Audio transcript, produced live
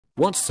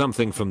What's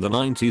something from the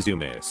 90s you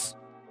miss?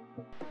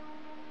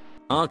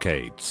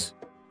 Arcades.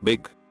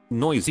 Big,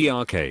 noisy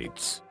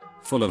arcades.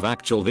 Full of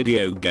actual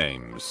video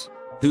games.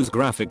 Whose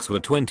graphics were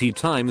 20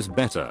 times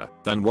better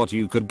than what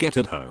you could get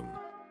at home.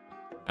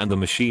 And the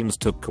machines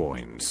took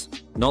coins.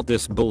 Not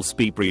this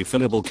bullspeep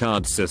refillable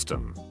card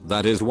system.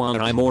 That is why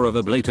I'm more of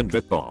a blatant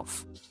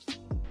ripoff.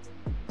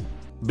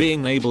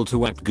 Being able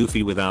to act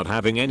goofy without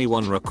having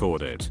anyone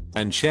record it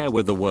and share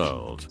with the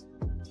world.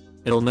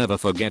 I'll never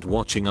forget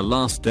watching a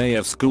last day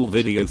of school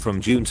video from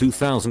June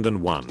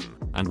 2001,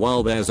 and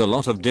while there's a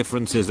lot of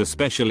differences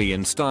especially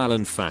in style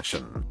and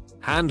fashion,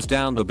 hands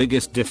down the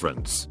biggest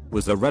difference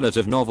was the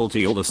relative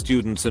novelty all the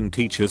students and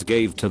teachers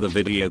gave to the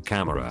video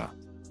camera.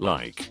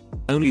 Like,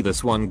 only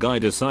this one guy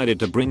decided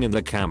to bring in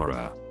the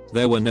camera.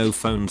 There were no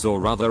phones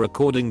or other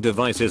recording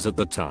devices at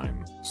the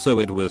time, so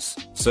it was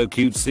so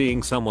cute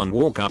seeing someone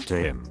walk up to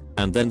him,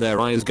 and then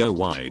their eyes go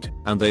wide,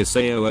 and they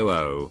say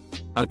oh,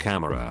 a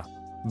camera.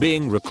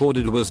 Being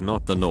recorded was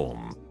not the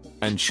norm.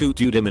 And shoot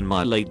dude, I'm in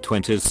my late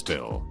 20s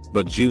still,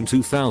 but June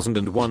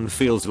 2001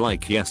 feels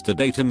like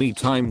yesterday to me.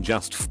 Time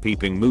just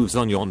peeping moves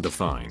on yon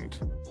defined.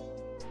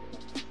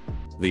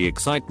 The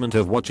excitement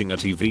of watching a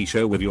TV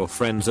show with your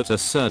friends at a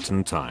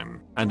certain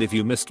time, and if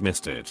you missed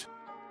it.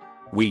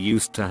 We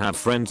used to have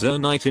friends-o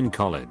night in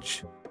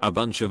college. A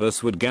bunch of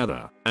us would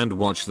gather and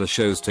watch the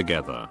shows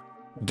together.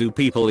 Do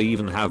people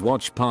even have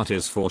watch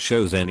parties for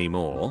shows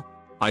anymore?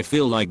 I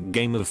feel like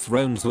Game of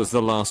Thrones was the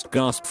last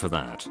gasp for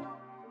that.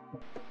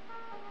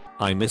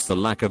 I miss the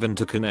lack of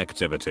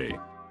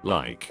interconnectivity.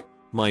 Like,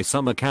 my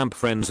summer camp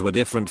friends were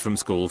different from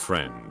school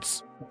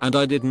friends. And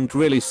I didn't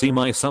really see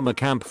my summer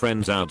camp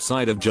friends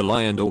outside of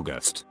July and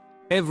August.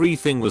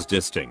 Everything was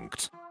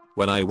distinct.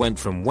 When I went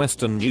from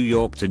Western New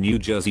York to New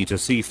Jersey to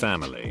see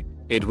family,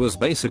 it was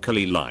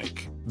basically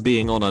like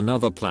being on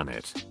another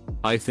planet.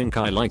 I think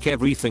I like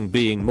everything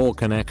being more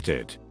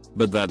connected,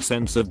 but that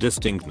sense of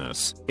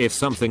distinctness is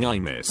something I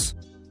miss.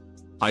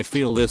 I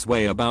feel this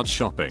way about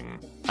shopping,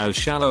 as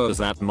shallow as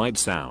that might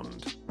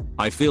sound.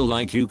 I feel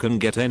like you can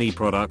get any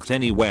product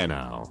anywhere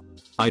now.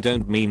 I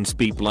don't mean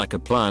speak like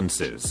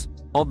appliances.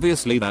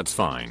 Obviously that's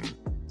fine.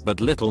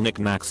 But little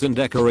knickknacks and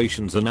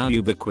decorations are now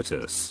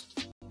ubiquitous.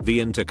 The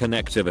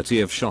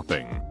interconnectivity of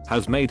shopping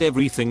has made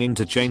everything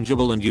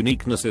interchangeable and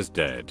uniqueness is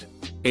dead.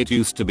 It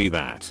used to be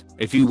that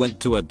if you went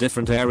to a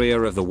different area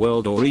of the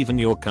world or even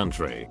your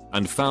country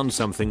and found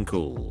something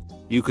cool,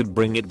 you could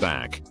bring it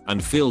back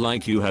and feel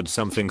like you had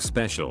something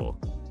special.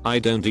 I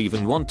don't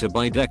even want to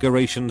buy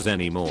decorations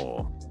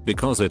anymore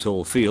because it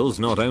all feels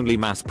not only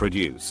mass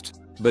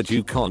produced, but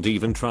you can't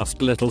even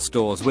trust little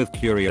stores with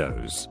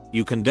curios.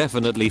 You can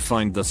definitely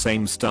find the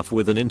same stuff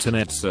with an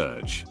internet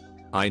search.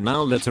 I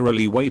now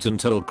literally wait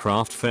until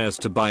craft fairs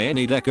to buy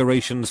any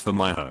decorations for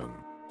my home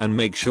and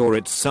make sure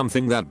it's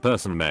something that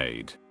person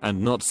made and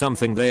not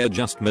something they are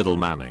just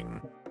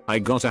middlemaning. I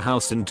got a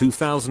house in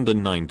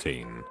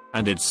 2019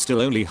 and it's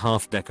still only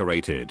half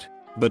decorated,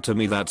 but to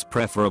me that's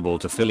preferable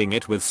to filling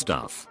it with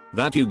stuff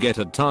that you get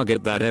at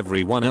Target that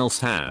everyone else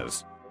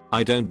has.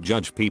 I don't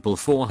judge people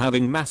for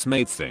having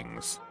mass-made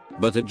things,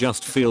 but it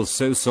just feels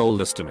so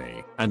soulless to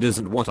me and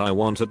isn't what I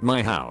want at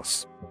my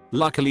house.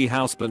 Luckily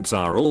houseplants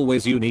are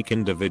always unique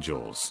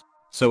individuals,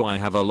 so I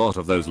have a lot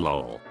of those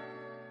lol.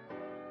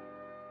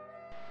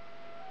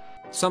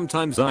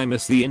 Sometimes I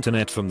miss the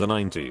internet from the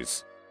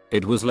 90s.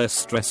 It was less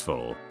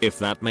stressful, if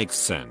that makes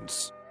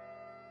sense.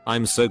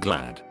 I'm so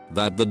glad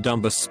that the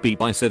dumbest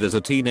speep I said as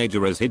a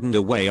teenager is hidden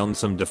away on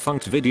some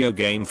defunct video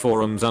game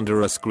forums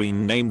under a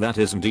screen name that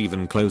isn't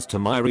even close to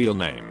my real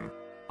name.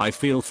 I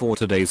feel for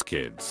today's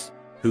kids,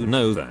 who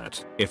know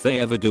that if they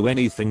ever do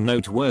anything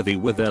noteworthy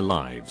with their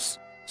lives,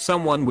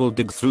 someone will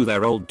dig through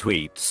their old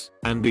tweets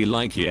and be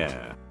like,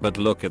 yeah, but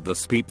look at the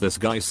speep this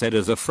guy said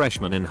as a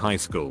freshman in high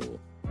school.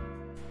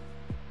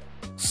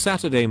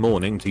 Saturday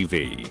morning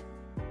TV.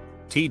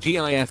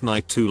 TGIF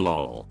night 2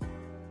 lol.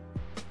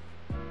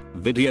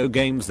 Video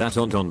games that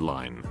aren't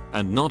online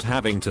and not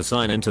having to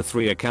sign into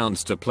 3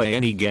 accounts to play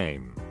any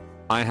game.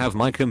 I have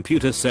my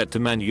computer set to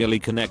manually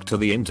connect to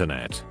the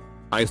internet.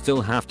 I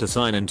still have to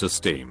sign into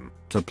Steam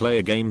to play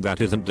a game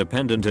that isn't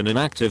dependent on an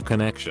active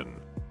connection.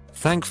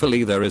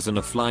 Thankfully there is an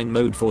offline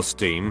mode for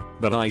Steam,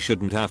 but I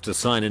shouldn't have to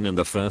sign in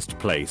the first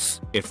place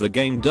if the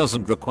game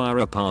doesn't require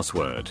a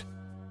password.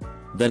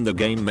 Then the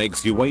game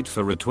makes you wait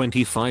for a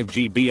 25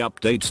 GB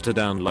update to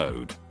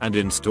download and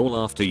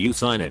install after you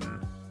sign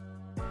in.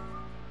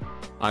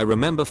 I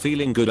remember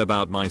feeling good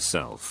about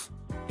myself.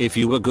 If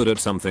you were good at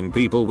something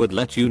people would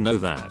let you know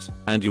that,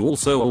 and you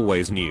also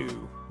always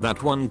knew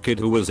that one kid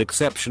who was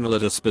exceptional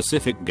at a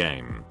specific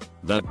game,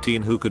 that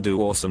teen who could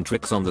do awesome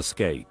tricks on the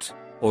skate,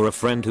 or a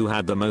friend who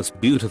had the most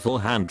beautiful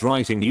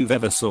handwriting you've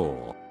ever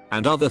saw,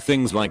 and other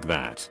things like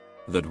that,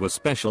 that were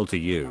special to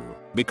you,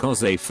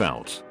 because they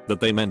felt that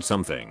they meant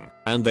something,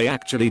 and they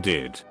actually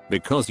did,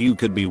 because you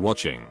could be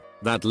watching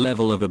that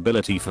level of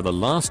ability for the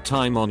last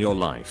time on your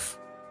life.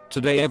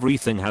 Today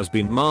everything has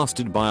been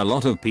mastered by a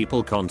lot of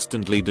people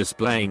constantly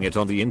displaying it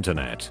on the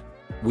internet.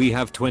 We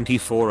have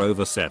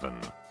 24/7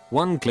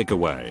 One click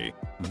away.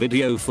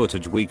 Video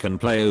footage we can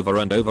play over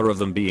and over of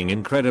them being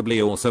incredibly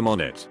awesome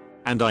on it.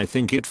 And I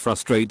think it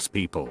frustrates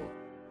people.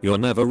 You're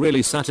never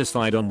really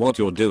satisfied on what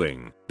you're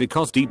doing,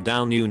 because deep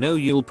down you know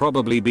you'll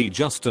probably be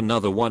just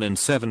another 1 in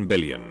 7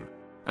 billion.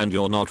 And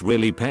you're not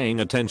really paying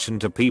attention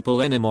to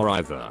people anymore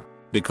either,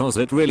 because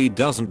it really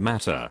doesn't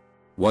matter.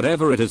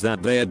 Whatever it is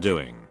that they're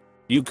doing,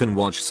 you can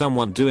watch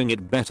someone doing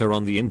it better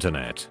on the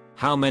internet,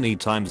 how many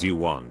times you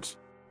want.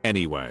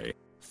 Anyway,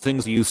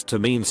 things used to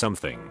mean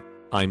something.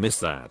 I miss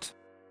that.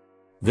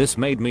 This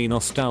made me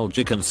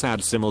nostalgic and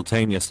sad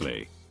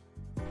simultaneously.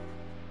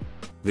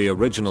 The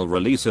original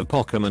release of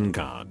Pokemon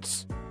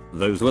cards.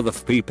 Those were the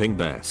peeping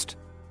best.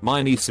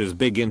 My niece is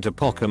big into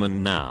Pokemon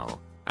now,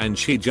 and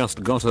she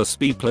just got a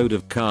speedload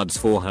of cards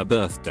for her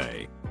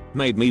birthday.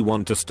 Made me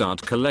want to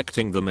start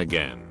collecting them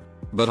again.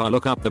 But I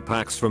look up the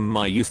packs from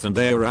my youth and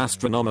they're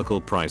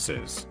astronomical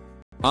prices.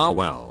 Ah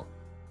well.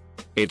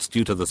 It's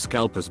due to the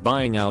scalpers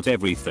buying out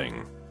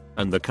everything.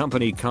 And the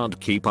company can't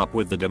keep up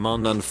with the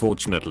demand,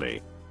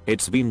 unfortunately.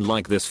 It's been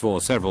like this for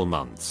several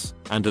months,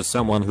 and as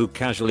someone who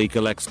casually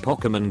collects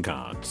Pokemon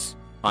cards,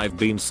 I've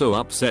been so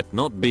upset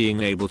not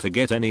being able to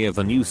get any of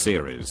the new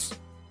series.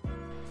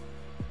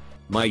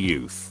 My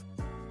youth.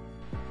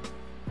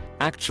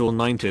 Actual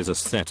 90s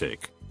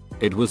aesthetic.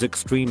 It was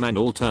extreme and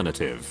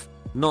alternative,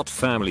 not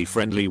family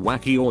friendly,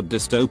 wacky or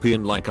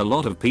dystopian like a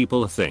lot of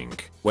people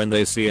think when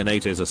they see an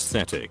 80s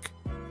aesthetic.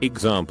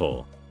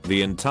 Example,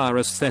 the entire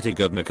aesthetic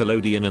of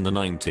Nickelodeon in the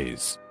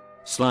 90s.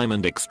 Slime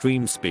and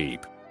extreme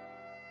speep.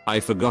 I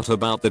forgot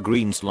about the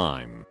green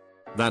slime.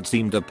 That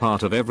seemed a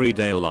part of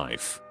everyday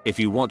life if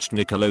you watched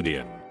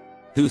Nickelodeon.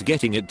 Who's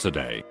getting it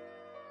today?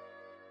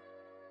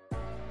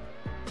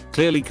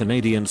 Clearly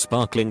Canadian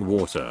sparkling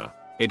water.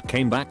 It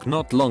came back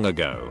not long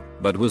ago,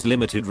 but was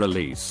limited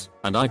release,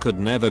 and I could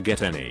never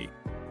get any.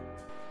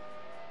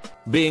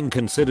 Being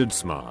considered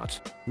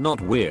smart,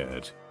 not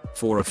weird,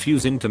 for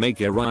refusing to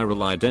make your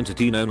viral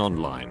identity known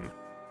online.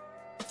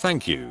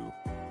 Thank you.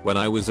 When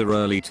I was a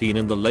early teen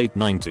in the late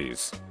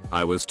 90s,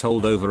 I was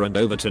told over and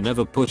over to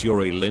never put your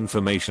real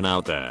information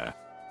out there.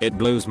 It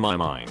blows my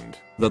mind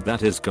that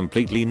that is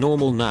completely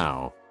normal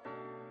now.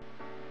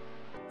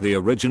 The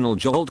original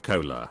Jolt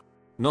Cola.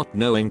 Not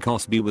knowing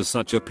Cosby was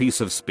such a piece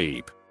of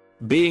speep.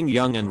 Being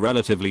young and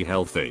relatively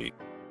healthy.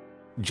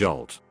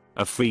 Jolt.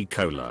 A free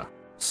cola.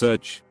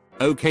 Search.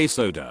 OK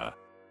soda.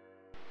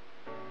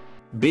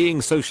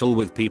 Being social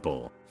with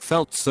people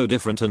felt so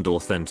different and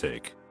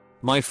authentic.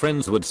 My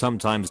friends would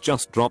sometimes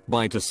just drop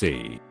by to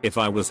see if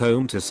I was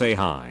home to say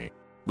hi.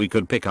 We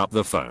could pick up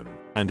the phone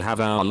and have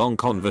hour-long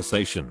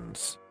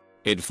conversations.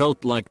 It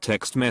felt like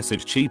text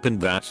message cheapened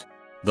that.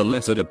 The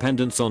lesser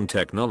dependence on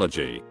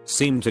technology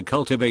seemed to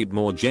cultivate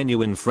more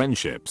genuine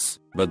friendships,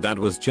 but that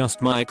was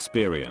just my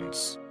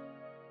experience.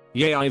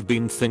 Yeah, I've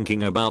been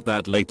thinking about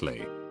that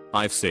lately.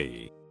 I've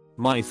seen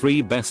my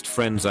 3 best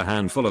friends a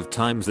handful of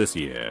times this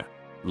year.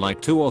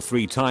 Like 2 or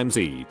 3 times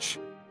each.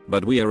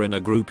 But we are in a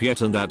group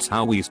yet and that's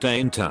how we stay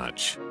in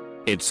touch.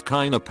 It's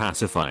kinda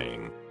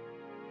pacifying.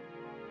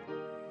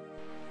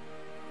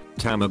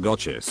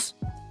 Tamagotchis.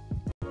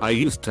 I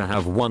used to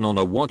have one on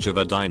a watch of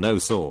a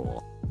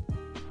dinosaur.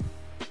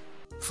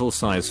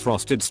 Full-size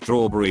frosted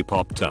strawberry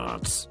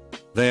Pop-Tarts.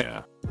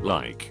 They're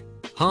like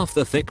half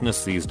the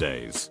thickness these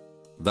days.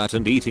 That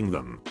and eating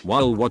them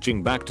while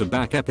watching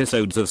back-to-back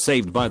episodes of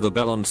Saved by the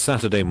Bell on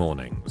Saturday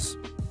mornings.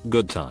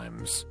 Good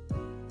times.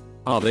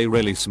 Are they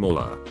really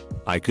smaller?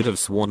 I could have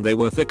sworn they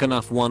were thick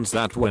enough ones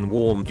that when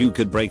warmed you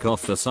could break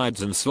off the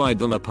sides and slide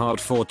them apart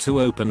for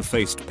 2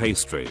 open-faced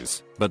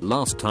pastries, but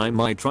last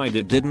time I tried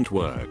it didn't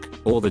work,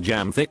 or the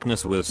jam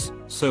thickness was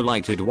so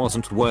light it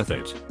wasn't worth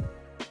it.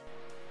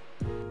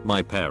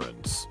 My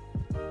parents.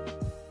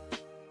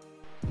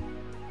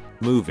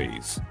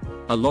 Movies.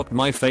 A lot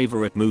my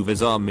favorite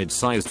movies are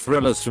mid-sized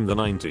thrillers from the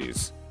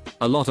 90s.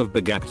 A lot of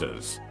big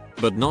actors,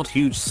 but not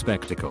huge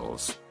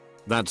spectacles.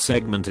 That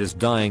segment is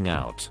dying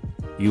out.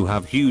 You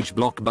have huge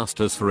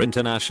blockbusters for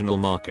international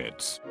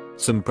markets,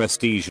 some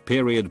prestige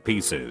period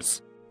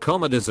pieces,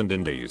 comedies and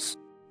indies.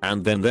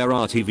 And then there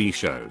are TV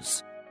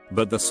shows.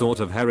 But the sort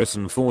of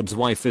Harrison Ford's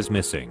wife is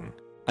missing.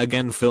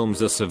 Again,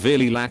 films are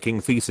severely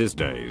lacking these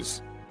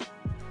days.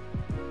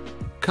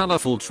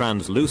 Colorful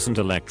translucent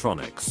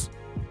electronics.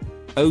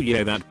 Oh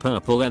yeah, that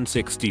purple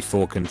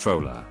N64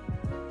 controller.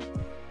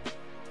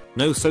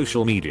 No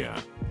social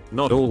media.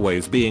 Not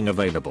always being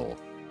available.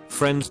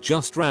 Friends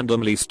just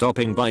randomly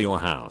stopping by your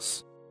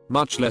house.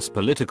 Much less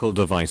political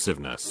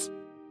divisiveness.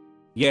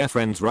 Yeah,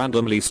 friends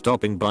randomly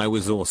stopping by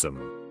was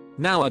awesome.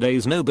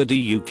 Nowadays nobody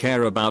you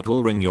care about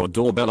will ring your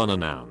doorbell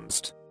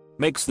unannounced.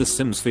 Makes The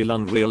Sims feel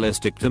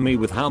unrealistic to me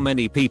with how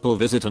many people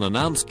visit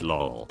unannounced,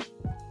 lol.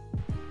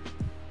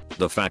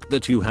 The fact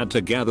that you had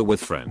to gather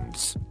with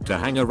friends to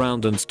hang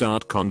around and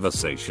start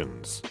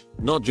conversations,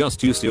 not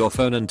just use your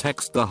phone and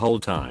text the whole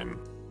time.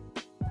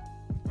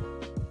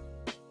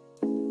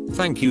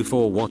 Thank you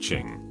for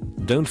watching.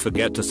 Don't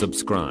forget to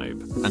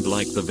subscribe and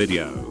like the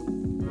video.